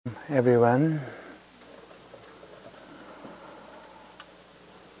everyone.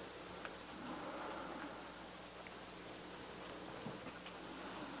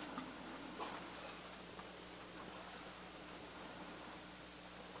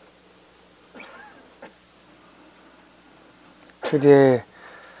 Today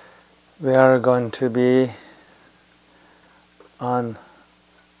we are going to be on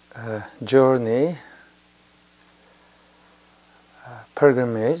a journey,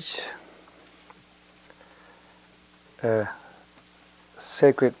 pilgrimage,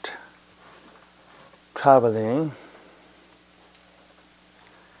 sacred traveling.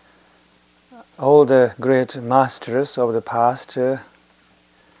 All the great masters of the past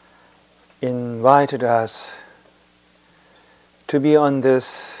invited us to be on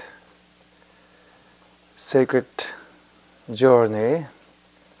this sacred journey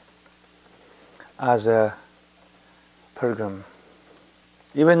as a pilgrim.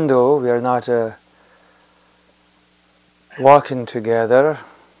 Even though we are not walking together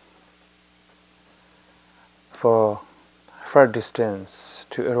for far distance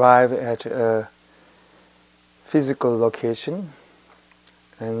to arrive at a physical location,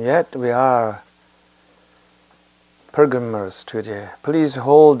 and yet we are pilgrimers today. Please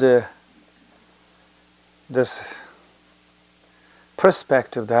hold this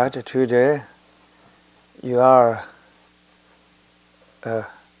perspective that today you are a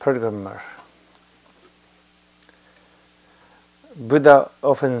pilgrimer. Buddha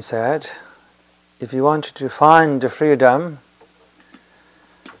often said, if you want to find freedom,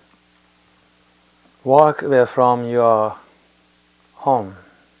 walk away from your home,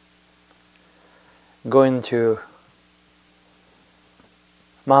 go into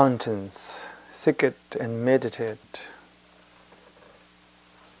mountains, thicket, and meditate.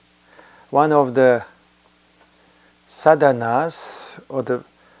 One of the sadhanas, or the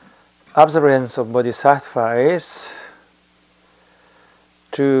observance of bodhisattva, is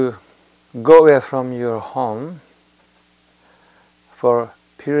to go away from your home for a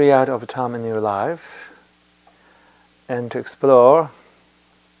period of time in your life and to explore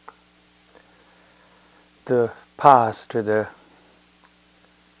the path to the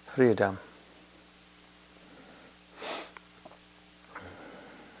freedom.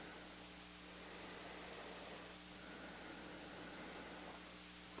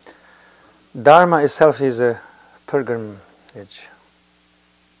 Dharma itself is a pilgrimage.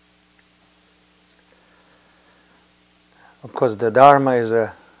 Of course, the Dharma is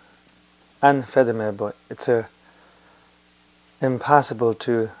unfathomable. It's impossible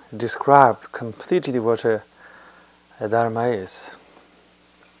to describe completely what a Dharma is.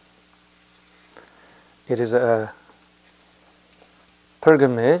 It is a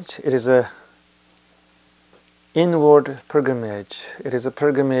pilgrimage. It is a inward pilgrimage. It is a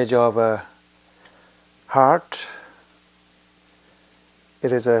pilgrimage of a heart.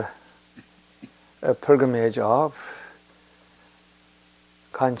 It is a pilgrimage of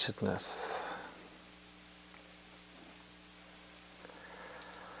consciousness.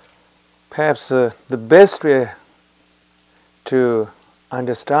 Perhaps the best way to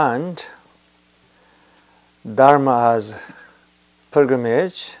understand Dharma as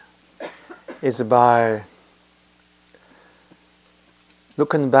pilgrimage is by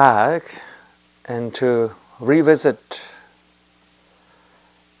looking back and to revisit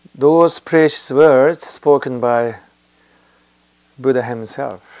those precious words spoken by Buddha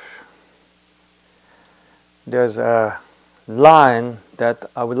himself. There's a line that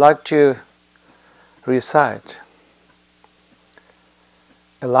I would like to recite,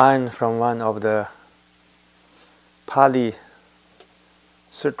 a line from one of the Pali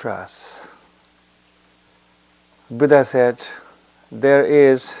Sutras. Buddha said, there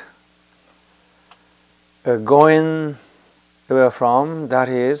is a going away from, that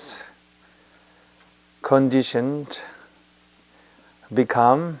is conditioned,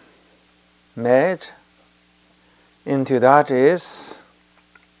 become, made, into that is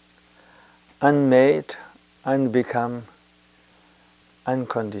unmade, unbecome,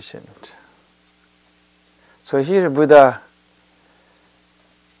 unconditioned. So here Buddha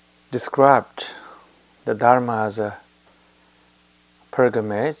described the Dharma as a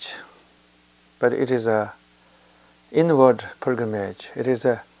pilgrimage, but it is a inward pilgrimage. It is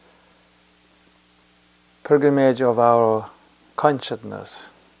a pilgrimage of our consciousness.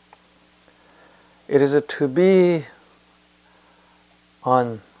 It is to be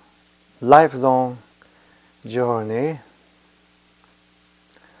on lifelong journey,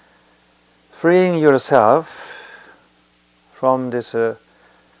 freeing yourself from this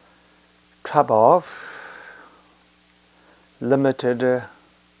trap of limited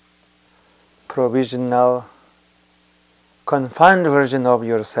provisional, confined version of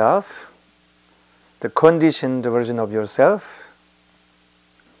yourself, the conditioned version of yourself,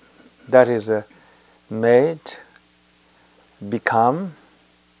 that is made, become,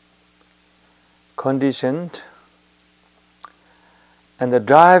 conditioned, and the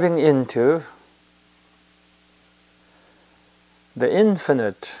driving into the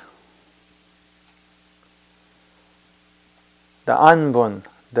infinite, the unborn,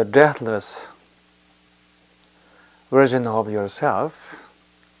 the deathless version of yourself,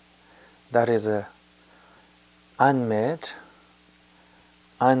 that is unmade,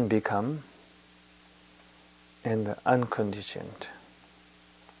 unbecome, and unconditioned,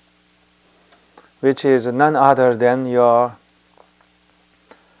 which is none other than your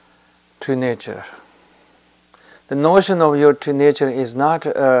true nature. The notion of your true nature is not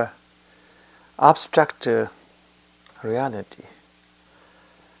an abstract reality.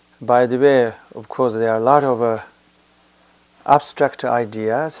 By the way, of course, there are a lot of abstract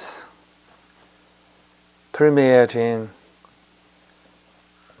ideas permeating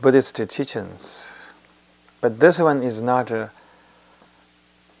Buddhist teachings, but this one is not an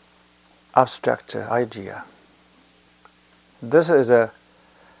abstract idea. This is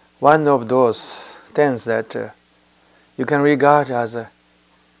one of those things that you can regard as a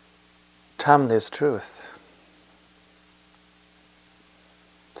timeless truth.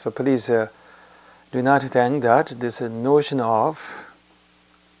 So please do not think that this notion of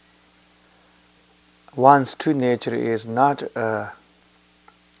one's true nature is not an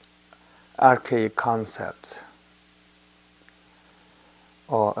archaic concept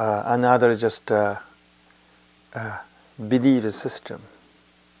or another just belief system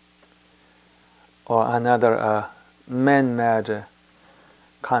or another man-made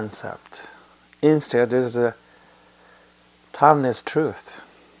concept. Instead, there is a timeless truth,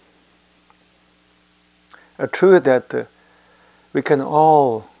 a truth that we can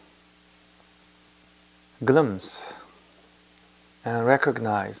all glimpse and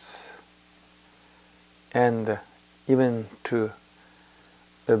recognize, and even to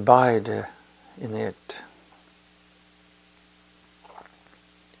abide in it.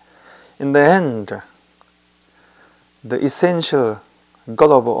 In the end, the essential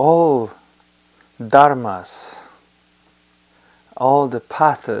goal of all dharmas, all the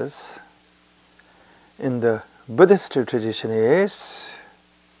paths in the Buddhist tradition is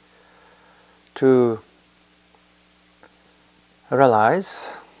to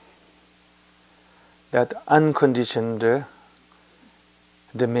realize that unconditioned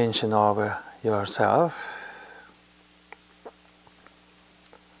dimension of yourself,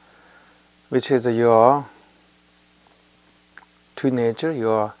 which is your true nature,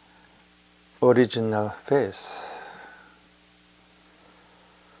 your original face.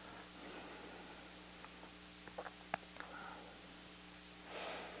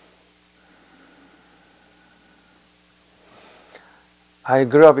 I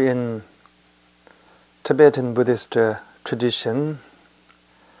grew up in Tibetan Buddhist tradition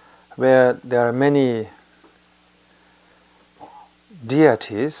where there are many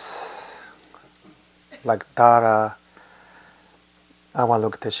deities like Tara,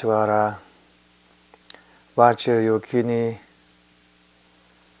 Avalokiteshvara, Vajrayogini,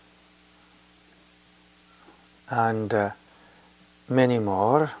 and many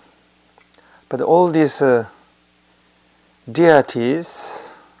more. But all these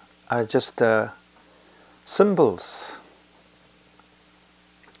deities are just symbols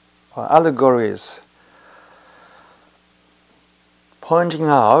or allegories pointing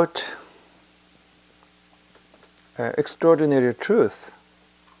out extraordinary truth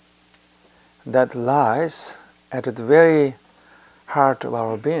that lies at the very heart of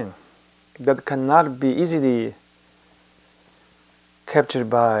our being, that cannot be easily captured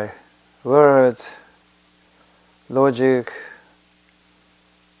by words, logic,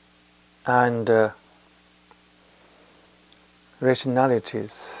 and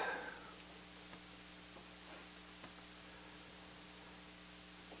rationalities.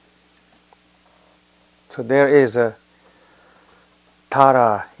 So there is a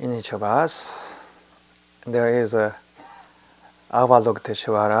Tara in each of us, there is a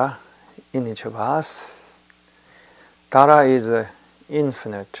Avalokiteshvara in each of us. Tara is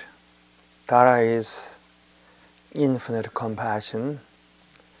infinite. Tara is infinite compassion.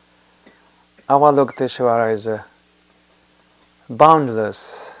 Avalokiteshvara is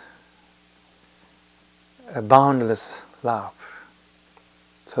boundless love.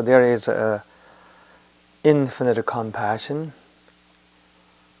 So there is a infinite compassion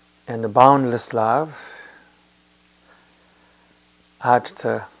and boundless love at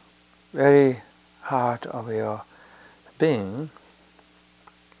the very heart of your being,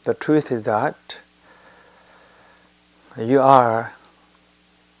 the truth is that you are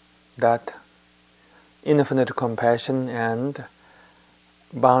that infinite compassion and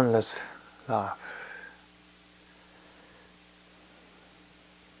boundless love.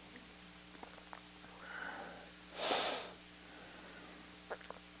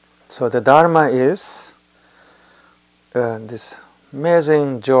 So the Dharma is this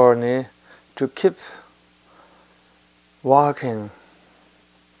amazing journey to keep walking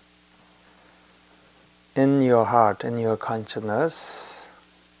in your heart, in your consciousness,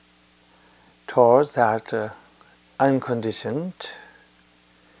 towards that unconditioned,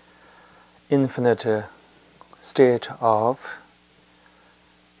 infinite state of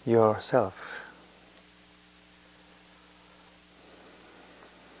yourself.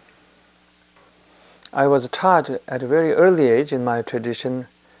 I was taught at a very early age in my tradition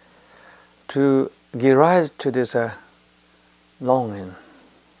to give rise to this longing.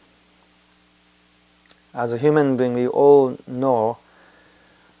 As a human being, we all know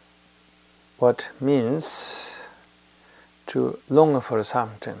what it means to long for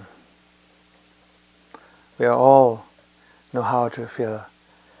something. We all know how to feel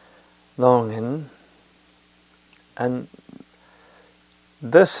longing, and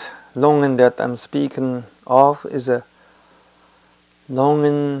this longing that I'm speaking of is a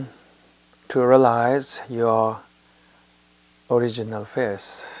longing to realize your original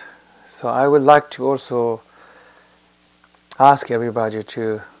face. So I would like to also ask everybody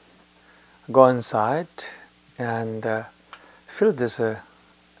to go inside and feel this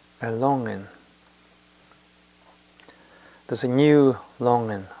longing. There's a new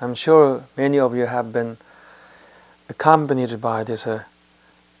longing. I'm sure many of you have been accompanied by this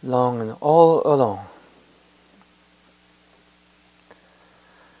longing all along.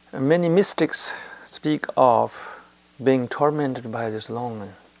 And many mystics speak of being tormented by this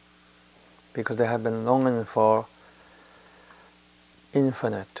longing because they have been longing for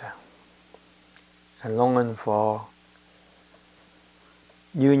infinite and longing for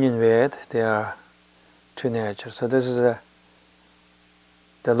union with their true nature. So this is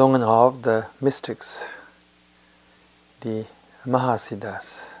the longing of the mystics, the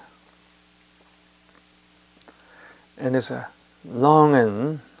Mahasiddhas. And this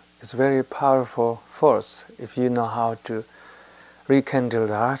longing is a very powerful force if you know how to rekindle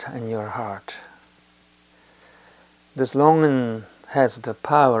that in your heart. This longing has the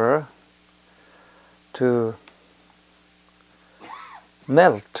power to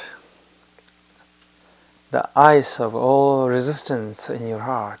melt the ice of all resistance in your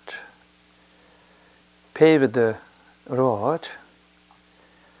heart, pave the road,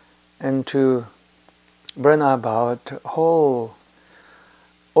 and to bring about whole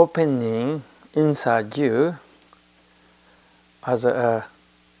opening inside you as a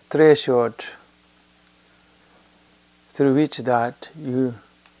threshold through which that you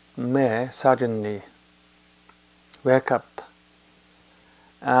may suddenly wake up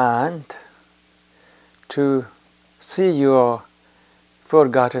and to see your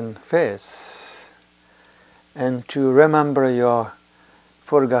forgotten face and to remember your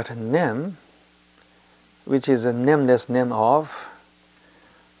forgotten name, which is a nameless name of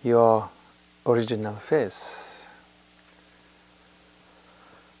your original face.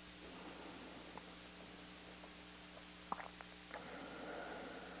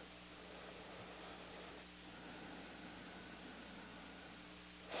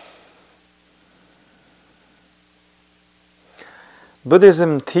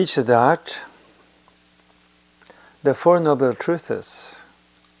 Buddhism teaches that the Four Noble Truths.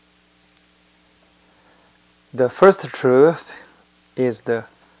 The first truth is the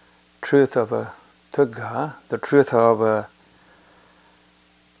truth of dukkha, the truth of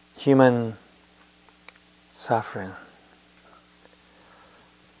human suffering.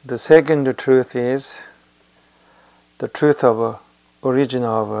 The second truth is the truth of origin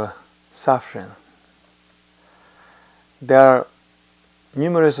of suffering. There are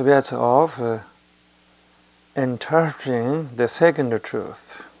numerous ways of interpreting the second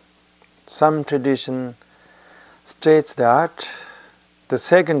truth. Some tradition states that the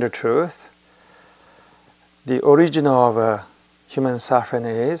second truth, the origin of human suffering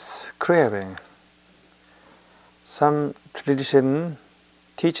is craving. Some tradition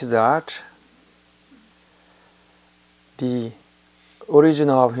teaches that the origin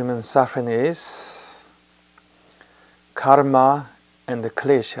of human suffering is karma and the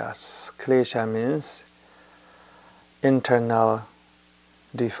kleshas. Klesha means internal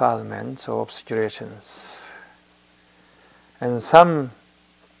defilements or obscurations. And some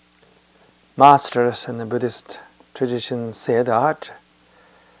masters in the Buddhist tradition say that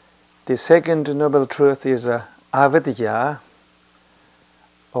the second noble truth is avidya,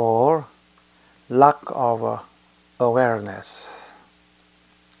 or lack of awareness.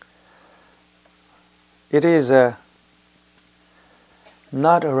 It is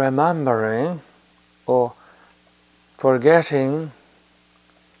not remembering or forgetting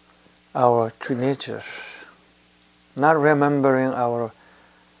our true nature, not remembering our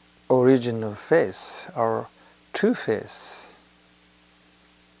original face, our true face.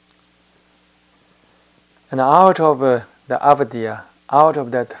 And out of the avidya, out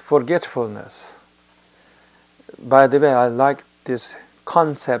of that forgetfulness, by the way, I like this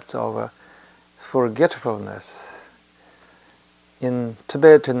concept of forgetfulness. In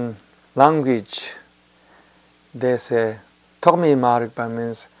Tibetan language, they say Togmi Margpa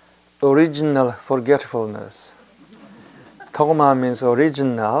means original forgetfulness. Togma means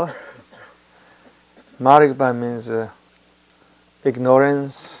original. Margpa means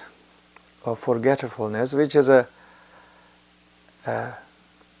ignorance or forgetfulness, which is a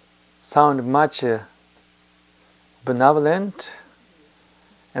sound much benevolent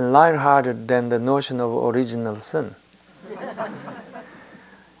and light-hearted than the notion of original sin.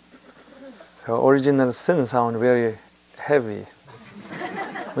 So original sin sounds very heavy.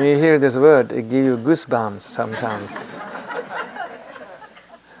 When you hear this word, it gives you goosebumps sometimes.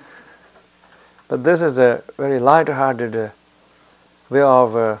 But this is a very light-hearted way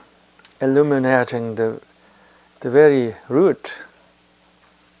of illuminating the very root,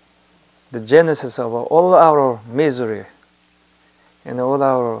 the genesis of all our misery and all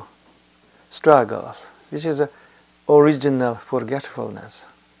our struggles, which is original forgetfulness.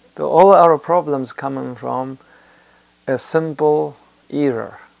 So all our problems coming from a simple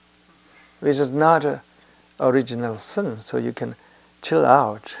error, which is not an original sin, so you can chill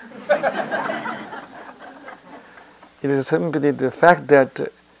out. It is simply the fact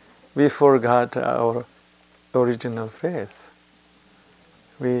that we forgot our original face.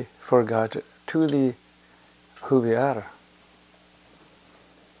 We forgot truly who we are.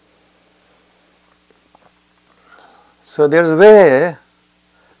 So there's a way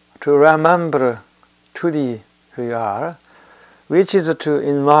to remember truly who you are, which is to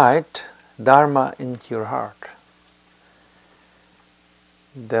invite Dharma into your heart.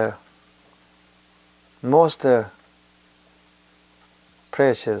 The most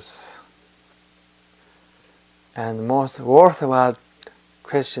precious and most worthwhile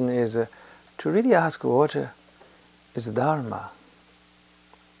question is to really ask what is Dharma.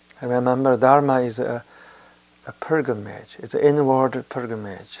 And remember, Dharma is a pilgrimage. It's an inward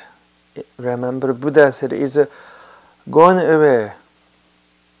pilgrimage. Remember, Buddha said it's going away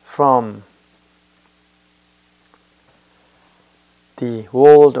from the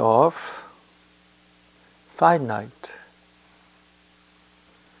world of finite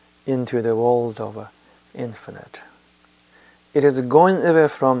into the world of infinite. It is going away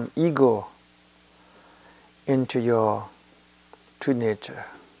from ego into your true nature.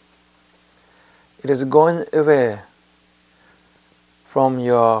 It is going away from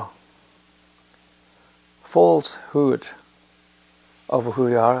your falsehood of who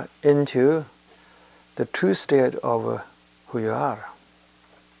you are into the true state of who you are.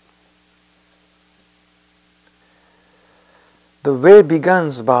 The way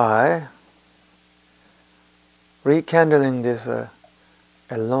begins by rekindling this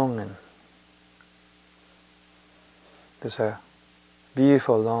longing, this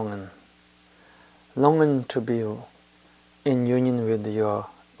beautiful longing to be in union with your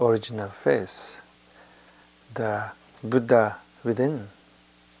original face, the Buddha within.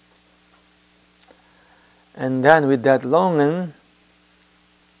 And then with that longing,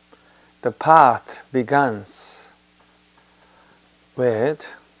 the path begins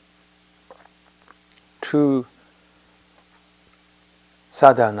with true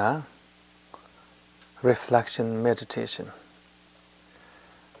sadhana, reflection, meditation.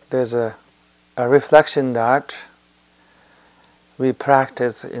 There's a reflection that we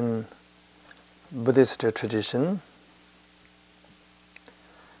practice in Buddhist tradition.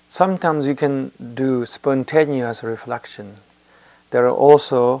 Sometimes you can do spontaneous reflection. There are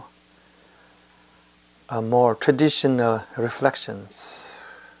also more traditional reflections,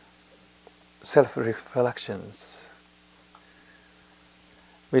 self-reflections,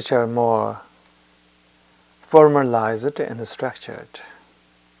 which are more formalized and structured.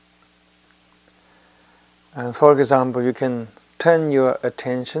 And for example, you can turn your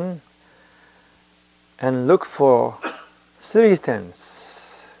attention and look for three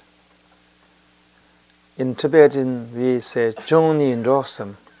things. In Tibetan, we say "Jongni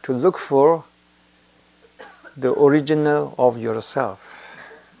Rosam," to look for the original of yourself,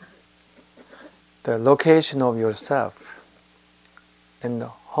 the location of yourself, and the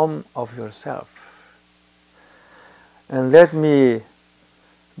home of yourself. And let me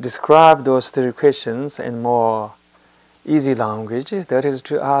describe those three questions in more easy language. That is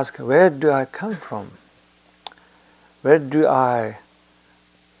to ask, where do I come from? Where do I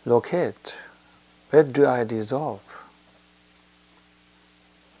locate? Where do I dissolve?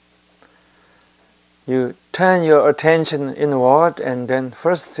 You turn your attention inward and then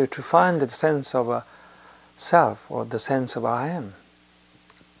first to find the sense of a self or the sense of I am.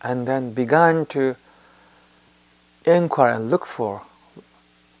 And then begin to inquire and look for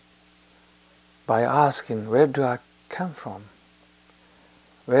by asking, where do I come from?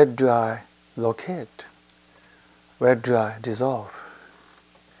 Where do I locate? Where do I dissolve?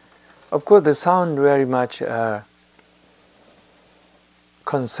 Of course, they sound very much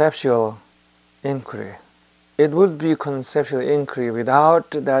conceptual inquiry. It would be conceptual inquiry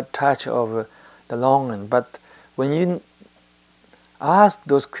without that touch of the longing. But when you ask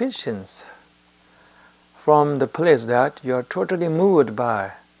those questions from the place that you are totally moved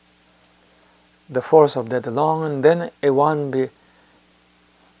by the force of that longing, then it won't be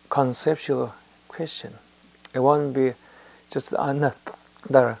conceptual question. It won't be just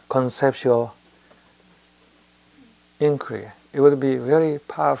another conceptual inquiry. It will be very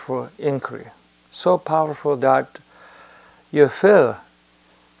powerful inquiry. So powerful that you feel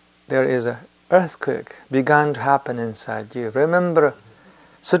there is an earthquake began to happen inside you. Remember,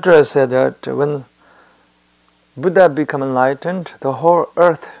 Sutra said that when Buddha became enlightened, the whole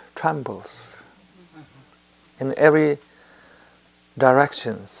earth trembles in every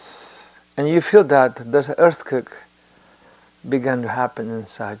directions. And you feel that there's an earthquake began to happen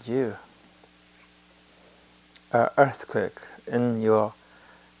inside you. An earthquake in your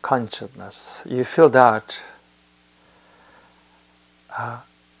consciousness. You feel that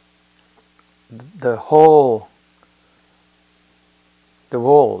the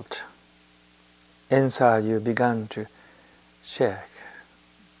world inside you began to shake.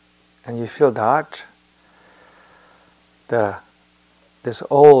 And you feel that this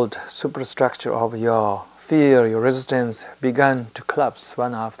old superstructure of your fear, your resistance began to collapse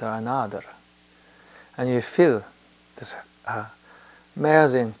one after another. And you feel this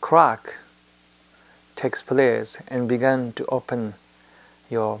amazing crack takes place and began to open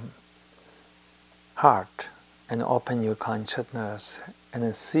your heart and open your consciousness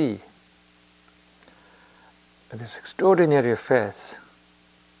and see this extraordinary face,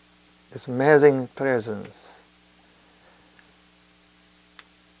 this amazing presence.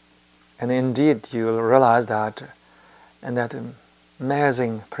 And indeed you will realize that in that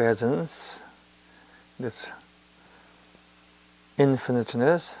amazing presence, this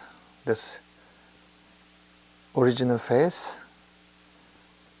infiniteness, this original face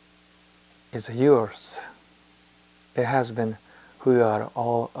is yours. It has been who you are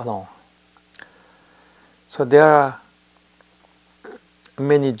all along. So there are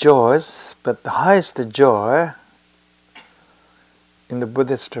many joys, but the highest joy in the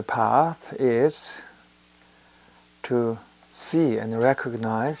Buddhist path is to see and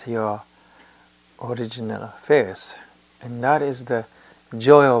recognize your original face. And that is the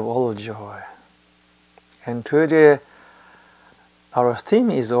joy of all joy. And today our theme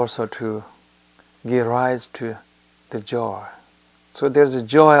is also to give rise to the joy. So there's a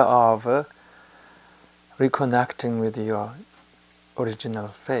joy of reconnecting with your original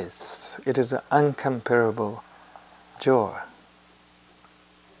face. It is an uncomparable joy.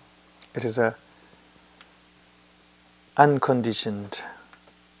 It is an unconditioned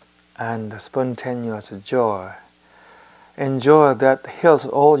and spontaneous joy. And joy that heals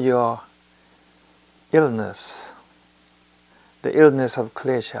all your illness, the illness of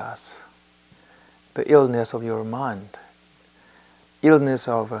kleshas, the illness of your mind, illness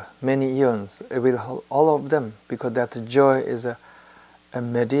of many eons. It will heal all of them, because that joy is a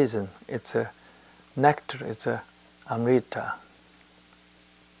medicine, it's a nectar, it's a amrita.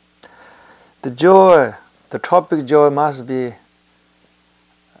 The joy, the tropic joy must be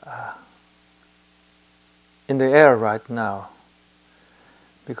in the air right now,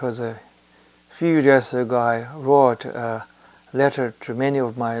 because a few years ago I wrote a letter to many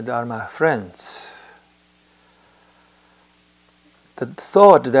of my Dharma friends. The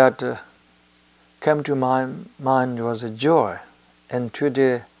thought that came to my mind was a joy, and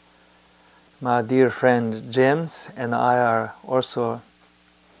today my dear friend James and I are also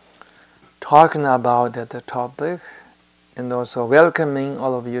talking about that topic, and also welcoming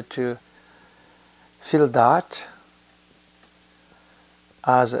all of you to feel that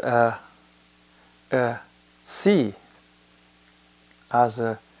as a see as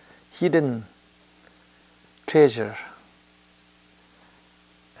a hidden treasure,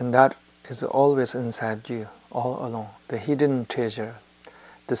 and that is always inside you, all along. The hidden treasure,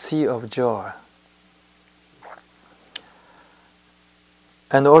 the sea of joy.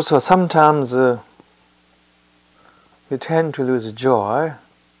 And also sometimes we tend to lose joy.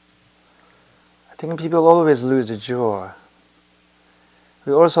 I think people always lose joy.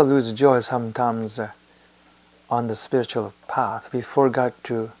 We also lose joy sometimes on the spiritual path. We forgot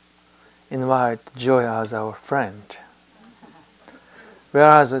to invite joy as our friend.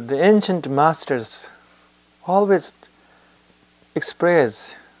 Whereas the ancient masters always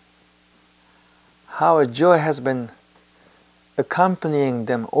express how joy has been accompanying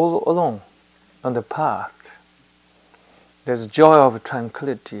them all along on the path. There's joy of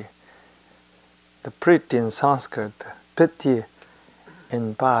tranquility, the priti in Sanskrit, the piti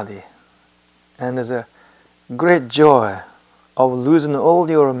in Pali, and there's a great joy of losing all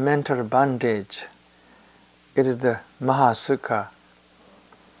your mental bondage. It is the Mahasukha,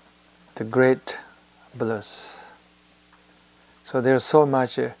 the great bliss. So there's so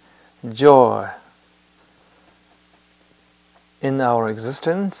much joy in our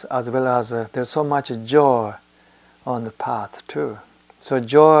existence, as well as there's so much joy on the path too. So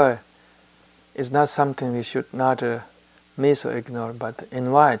joy is not something we should not miss or ignore, but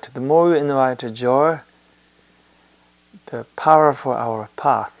invite. The more we invite joy, the power for our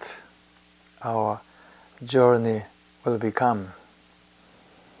path, our journey will become.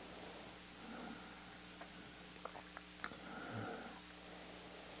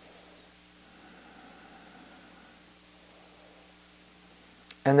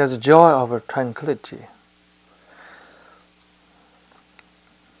 And there's joy over tranquility.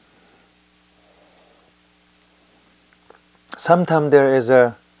 Sometimes there is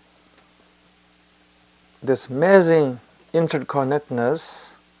this amazing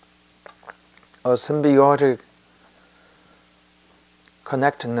interconnectedness or symbiotic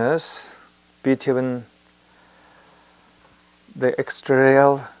connectedness between the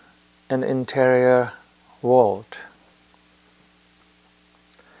exterior and interior world.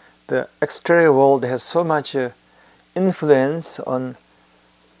 The exterior world has so much influence on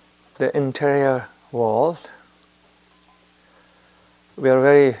the interior world. We are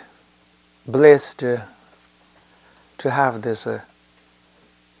very blessed to have this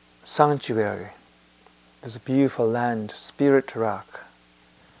sanctuary, this beautiful land, Spirit Rock,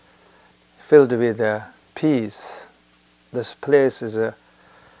 filled with peace. This place is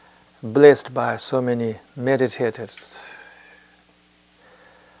blessed by so many meditators.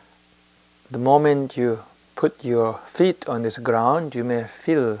 The moment you put your feet on this ground, you may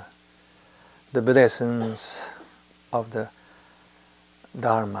feel the blessings of the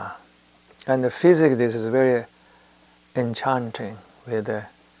Dharma. And physically this is very enchanting with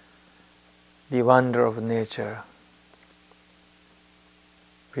the wonder of nature.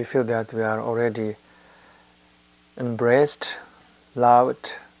 We feel that we are already embraced,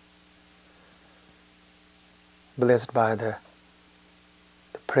 loved, blessed by the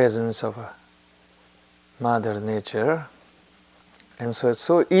presence of Mother Nature. And so it's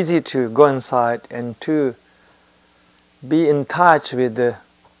so easy to go inside and to be in touch with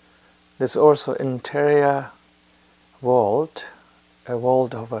this also interior world, a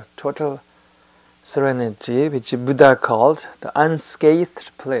world of a total serenity, which Buddha called the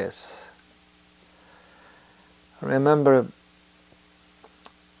unscathed place. I remember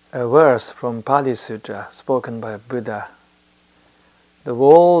a verse from Pali Sutra spoken by Buddha. The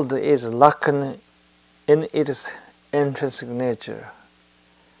world is lacking in its intrinsic nature.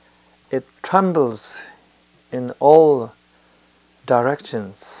 It trembles in all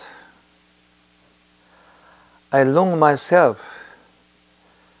directions. I long myself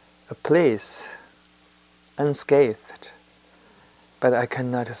a place unscathed, but I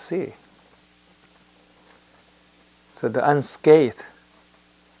cannot see. So the unscathed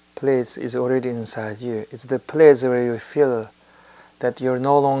place is already inside you. It's the place where you feel that you're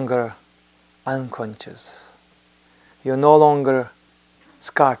no longer unconscious. You're no longer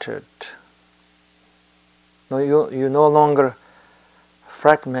scattered. No, you're no longer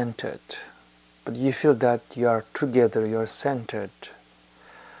fragmented, but you feel that you are together, you are centered.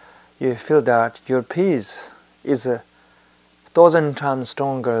 You feel that your peace is 1,000 times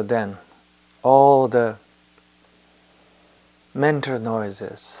stronger than all the mental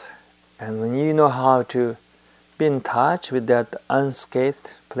noises. And when you know how to be in touch with that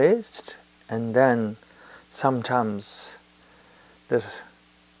unscathed place, and then sometimes this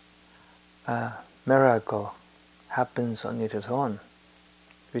miracle happens on its own,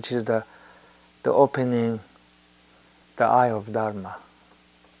 which is the opening the eye of Dharma.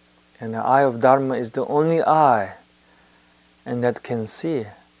 And the eye of Dharma is the only eye and that can see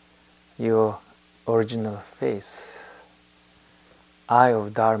your original face. Eye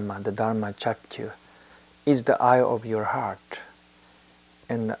of Dharma, the Dharma Chakya, is the eye of your heart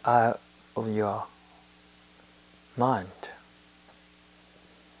and the eye of your mind.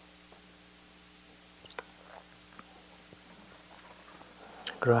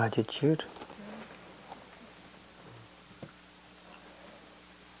 Gratitude.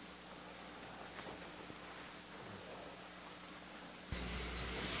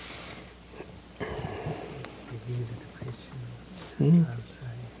 I'm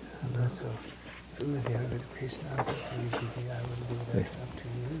sorry. I'm not so familiar with the question answers, so usually I will leave that up to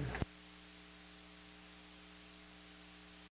you.